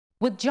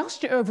With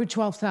just over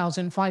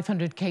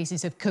 12,500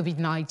 cases of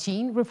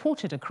COVID-19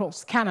 reported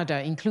across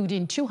Canada,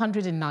 including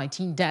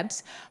 219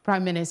 deaths,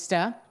 Prime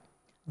Minister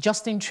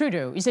Justin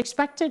Trudeau is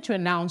expected to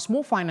announce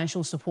more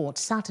financial support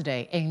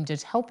Saturday aimed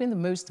at helping the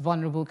most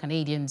vulnerable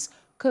Canadians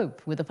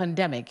cope with the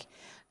pandemic.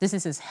 This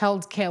is as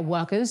healthcare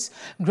workers,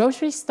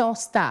 grocery store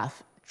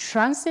staff,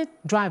 transit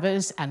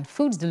drivers and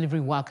food delivery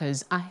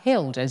workers are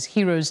hailed as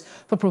heroes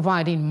for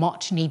providing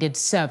much-needed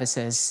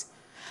services.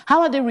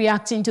 How are they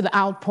reacting to the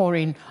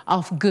outpouring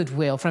of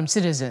goodwill from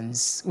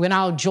citizens? We're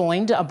now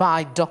joined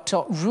by Dr.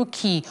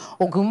 Ruky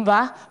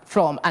Ugwumba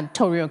from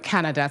Ontario,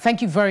 Canada.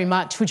 Thank you very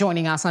much for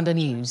joining us on the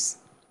news.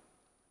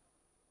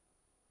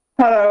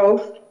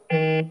 Hello.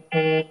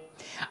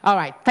 All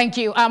right, thank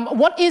you.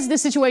 What is the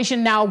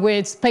situation now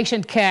with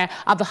patient care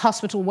at the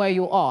hospital where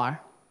you are?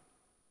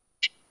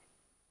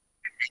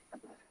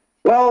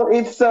 Well,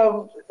 it's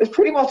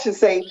pretty much the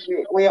same.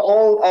 We're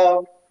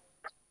all,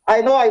 I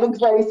know I look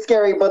very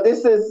scary, but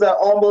this is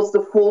almost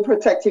the full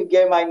protective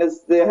gear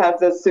minus the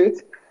hazard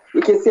suit.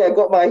 You can see I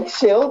got my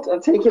shield.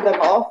 I'm taking them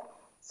off,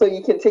 so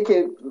you can take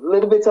a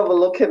little bit of a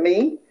look at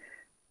me.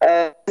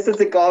 This is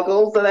the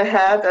goggles that I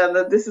had,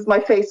 and this is my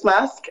face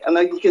mask. And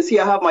you can see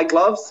I have my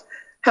gloves.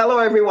 Hello,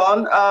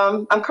 everyone.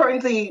 I'm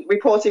currently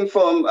reporting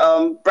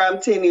from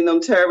Brampton in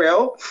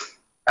Ontario.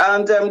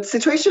 And the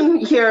situation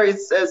here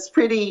is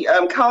pretty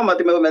calm at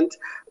the moment.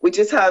 We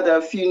just had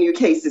a few new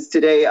cases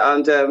today,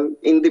 and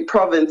in the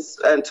province,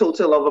 a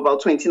total of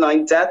about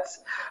 29 deaths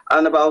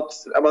and about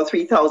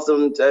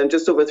 3,000,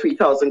 just over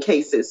 3,000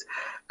 cases.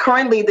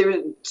 Currently,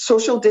 the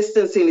social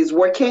distancing is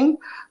working.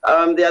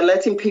 They are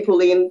letting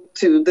people in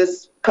to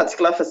this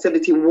particular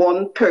facility,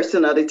 one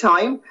person at a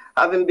time,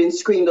 having been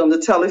screened on the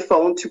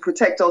telephone to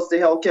protect us, the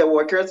healthcare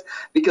workers,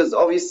 because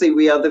obviously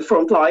we are the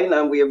front line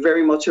and we are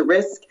very much at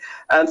risk.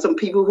 And some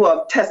people who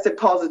have tested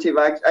positive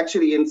are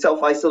actually in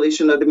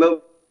self-isolation at the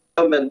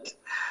moment.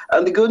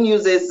 And the good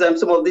news is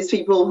some of these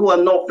people who are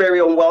not very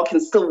unwell can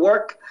still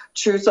work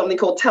through something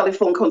called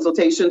telephone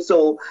consultation,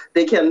 so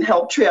they can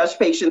help triage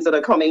patients that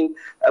are coming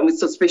with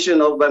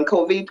suspicion of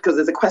COVID, because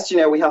there's a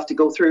questionnaire we have to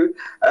go through.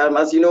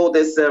 As you know,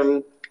 there's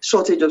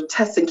shortage of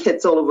testing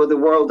kits all over the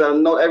world,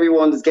 and not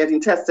everyone is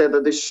getting tested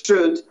that they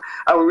should.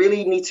 And we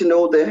really need to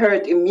know the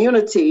herd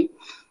immunity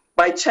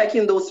by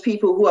checking those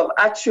people who have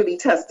actually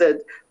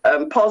tested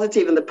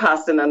positive in the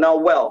past and are now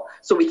well,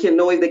 so we can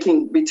know if they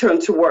can return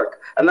to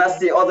work. And that's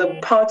the other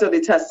part of the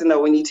testing that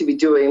we need to be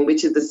doing,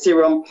 which is the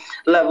serum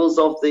levels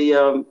of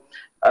the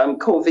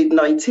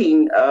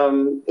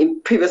COVID-19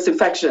 in previous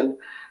infection.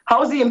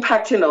 How is it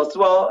impacting us?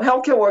 Well,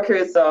 healthcare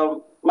workers,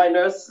 my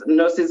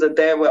nurses are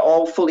there. We're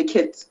all fully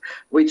kitted.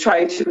 We're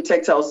trying to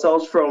protect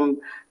ourselves from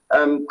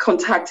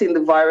contacting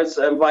the virus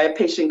via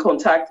patient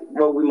contact.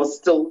 Well, we must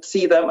still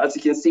see them. As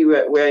you can see,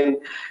 we're at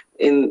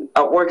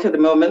work at the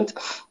moment.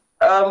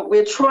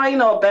 We're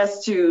trying our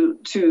best to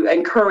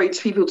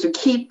encourage people to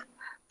keep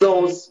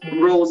those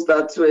rules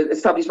that were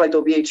established by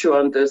WHO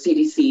and the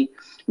CDC.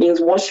 Means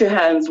wash your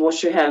hands,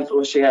 wash your hands,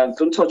 wash your hands.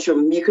 Don't touch your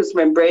mucous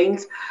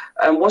membranes.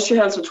 Wash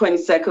your hands for 20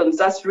 seconds.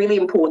 That's really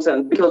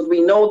important, because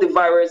we know the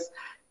virus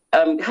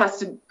has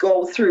to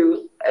go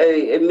through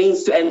a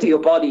means to enter your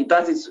body.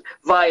 That is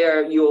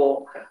via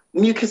your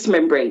mucous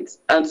membranes.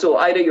 And so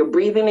either you're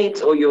breathing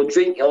it, or you're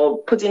drinking, or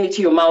putting it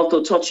to your mouth,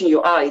 or touching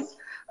your eyes.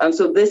 And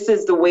so this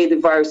is the way the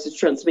virus is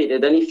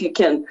transmitted. And if you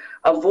can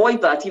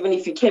avoid that, even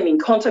if you came in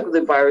contact with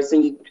the virus,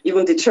 and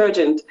even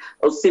detergent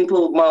or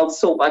simple mild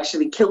soap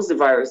actually kills the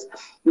virus,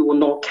 you will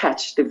not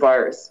catch the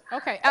virus.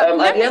 Okay. At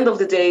the end of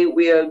the day,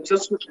 we are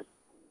just...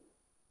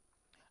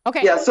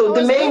 Okay. Yeah, so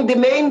the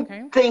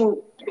main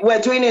thing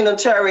we're doing in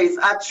Ontario is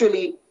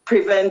actually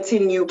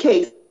preventing new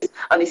cases,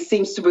 and it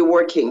seems to be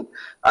working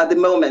at the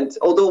moment.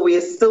 Although we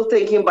are still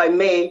thinking by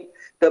May,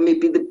 there may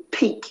be the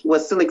peak. We're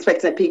still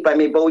expecting a peak by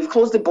May, but we've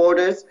closed the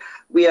borders.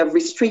 We have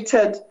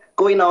restricted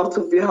going out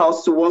of your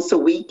house to once a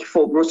week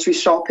for grocery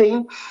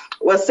shopping.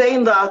 We're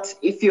saying that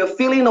if you're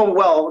feeling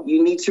unwell,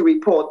 you need to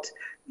report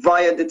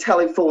via the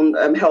telephone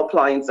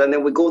helplines, and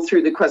then we go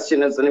through the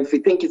questionnaires, and if we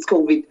think it's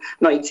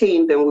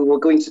COVID-19, then we were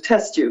going to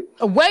test you.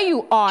 Where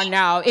you are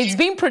now, it's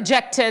being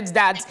projected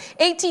that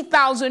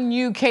 80,000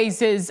 new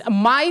cases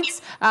might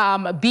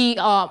be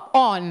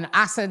on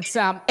as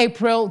at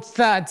April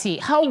 30.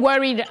 How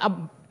worried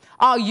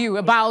are you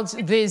about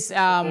these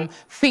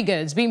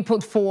figures being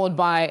put forward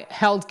by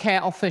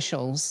healthcare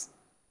officials?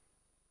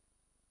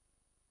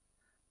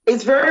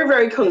 It's very,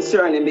 very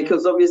concerning,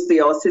 because obviously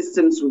our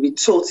systems will be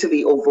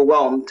totally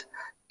overwhelmed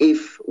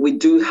if we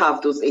do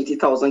have those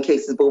 80,000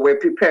 cases, but we're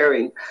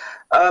preparing.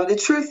 The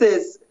truth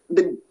is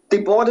the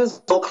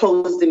borders all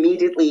closed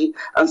immediately,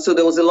 and so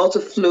there was a lot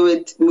of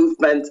fluid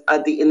movement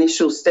at the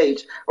initial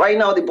stage. Right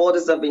now, the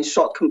borders have been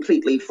shut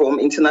completely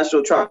from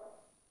international travel.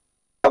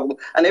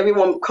 And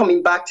everyone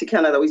coming back to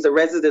Canada, who is the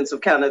residents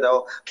of Canada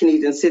or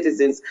Canadian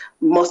citizens,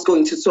 must go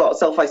into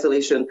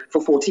self-isolation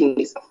for 14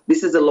 days.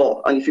 This is the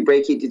law, and if you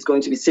break it, it's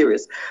going to be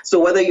serious. So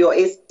whether you're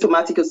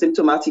asymptomatic or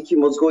symptomatic, you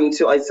must go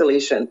into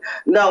isolation.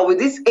 Now, with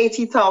this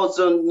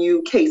 80,000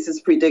 new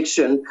cases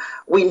prediction,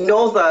 we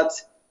know that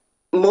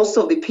most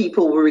of the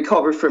people will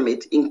recover from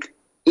it,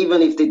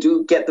 even if they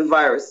do get the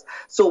virus.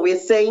 So we're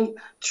saying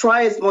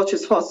try as much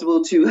as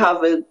possible to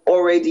have an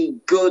already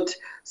good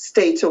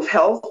state of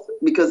health,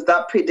 because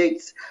that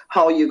predicts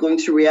how you're going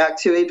to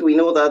react to it. We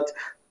know that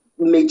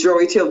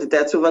majority of the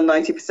deaths, over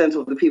 90%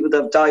 of the people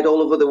that have died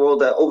all over the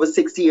world are over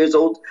 60 years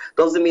old.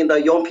 Doesn't mean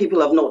that young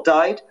people have not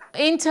died.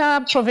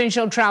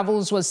 Inter-provincial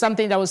travels was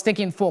something that was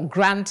taken for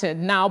granted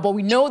now, but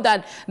we know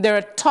that there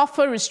are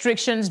tougher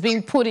restrictions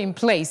being put in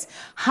place.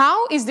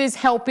 How is this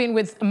helping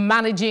with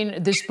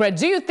managing the spread?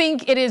 Do you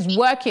think it is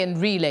working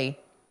really?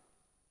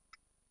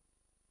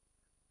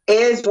 It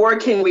is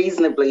working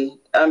reasonably,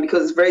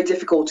 because it's very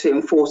difficult to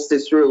enforce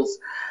these rules.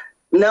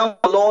 Now,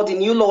 the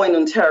new law in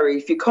Ontario,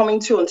 if you're coming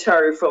to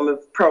Ontario from a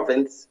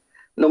province,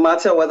 no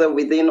matter whether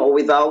within or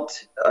without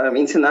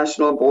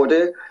international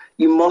border,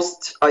 you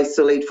must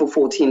isolate for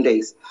 14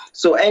 days.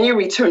 So any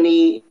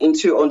returnee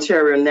into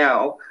Ontario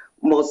now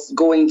must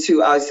go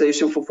into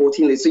isolation for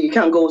 14 days. So you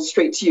can't go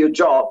straight to your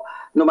job,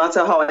 no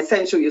matter how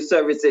essential your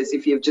service is,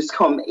 if you've just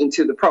come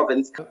into the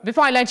province.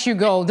 Before I let you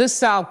go,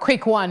 this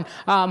quick one.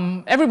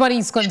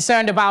 Everybody's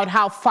concerned about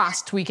how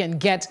fast we can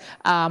get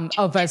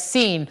a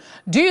vaccine.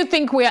 Do you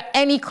think we're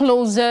any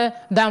closer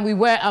than we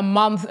were a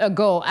month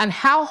ago? And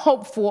how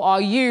hopeful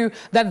are you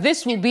that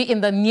this will be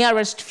in the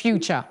nearest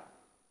future?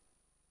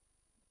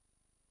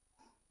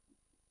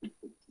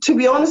 To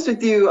be honest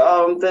with you,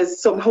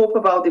 there's some hope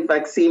about the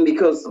vaccine,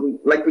 because,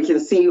 like, we can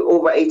see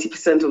over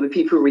 80% of the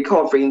people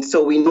recovering.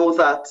 So we know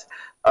that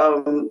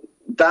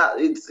that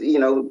it's,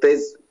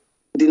 there's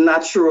the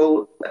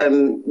natural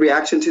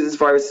reaction to this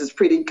virus is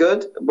pretty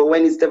good. But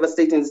when it's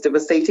devastating, it's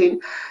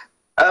devastating.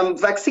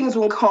 Vaccines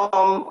won't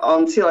come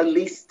until at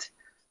least,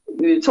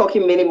 we're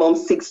talking minimum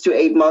 6 to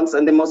 8 months,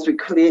 and there must be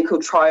clinical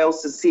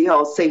trials to see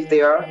how safe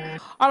they are.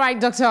 All right,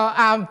 Doctor,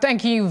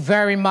 thank you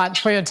very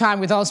much for your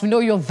time with us. We know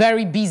you're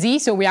very busy,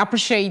 so we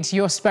appreciate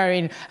your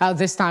sparing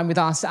this time with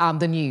us on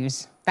the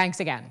news. Thanks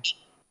again.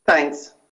 Thanks.